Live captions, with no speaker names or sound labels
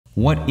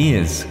What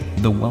is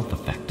the wealth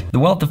effect? The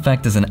wealth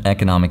effect is an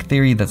economic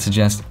theory that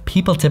suggests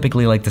people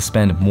typically like to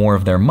spend more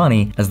of their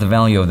money as the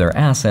value of their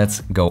assets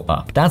go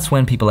up. That's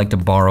when people like to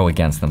borrow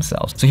against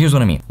themselves. So here's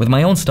what I mean. With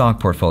my own stock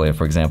portfolio,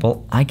 for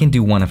example, I can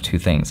do one of two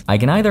things. I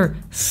can either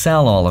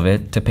sell all of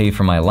it to pay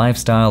for my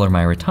lifestyle or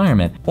my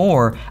retirement,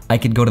 or I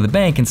could go to the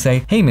bank and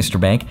say, hey, Mr.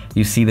 Bank,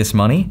 you see this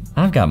money?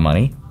 I've got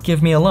money.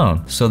 Give me a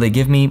loan. So they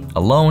give me a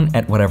loan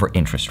at whatever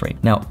interest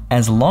rate. Now,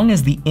 as long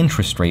as the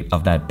interest rate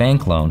of that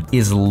bank loan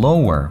is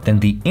lower than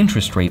the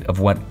interest rate of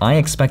what I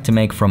expect to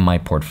make from my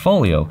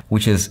portfolio,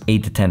 which is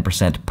 8 to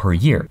 10% per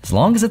year, as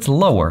long as it's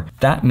lower,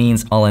 that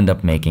means I'll end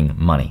up making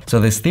money. So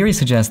this theory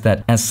suggests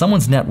that as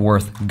someone's net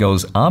worth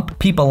goes up,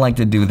 people like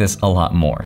to do this a lot more.